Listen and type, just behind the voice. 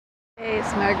Hey,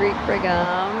 it's Marguerite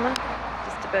Brigham,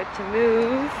 just about to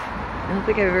move. I don't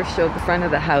think I've ever showed the front of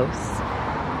the house.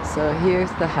 So here's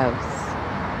the house.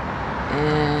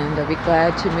 And I'll be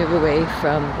glad to move away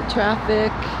from the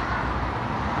traffic.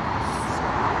 It's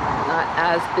not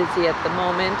as busy at the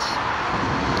moment,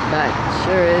 but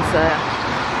sure is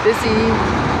busy.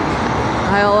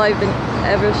 All I've been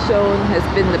ever shown has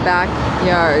been the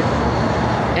backyard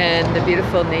and the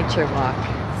beautiful nature walk.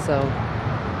 So,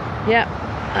 yeah.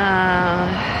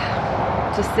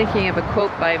 Just thinking of a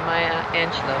quote by Maya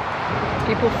Angelou.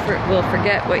 People will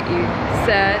forget what you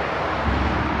said,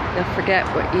 they'll forget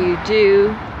what you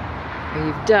do or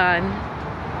you've done,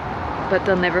 but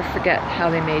they'll never forget how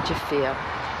they made you feel.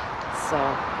 So,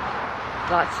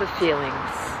 lots of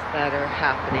feelings that are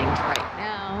happening right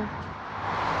now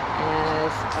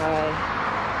as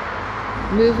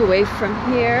I move away from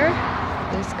here.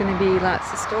 There's going to be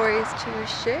lots of stories to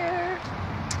share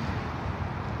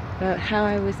about how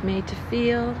I was made to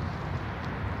feel,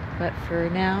 but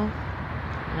for now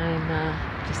I'm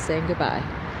just saying goodbye.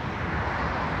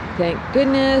 Thank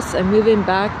goodness I'm moving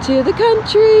back to the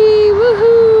country,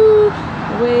 woohoo,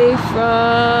 away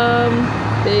from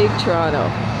big Toronto.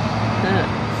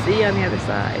 See you on the other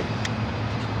side.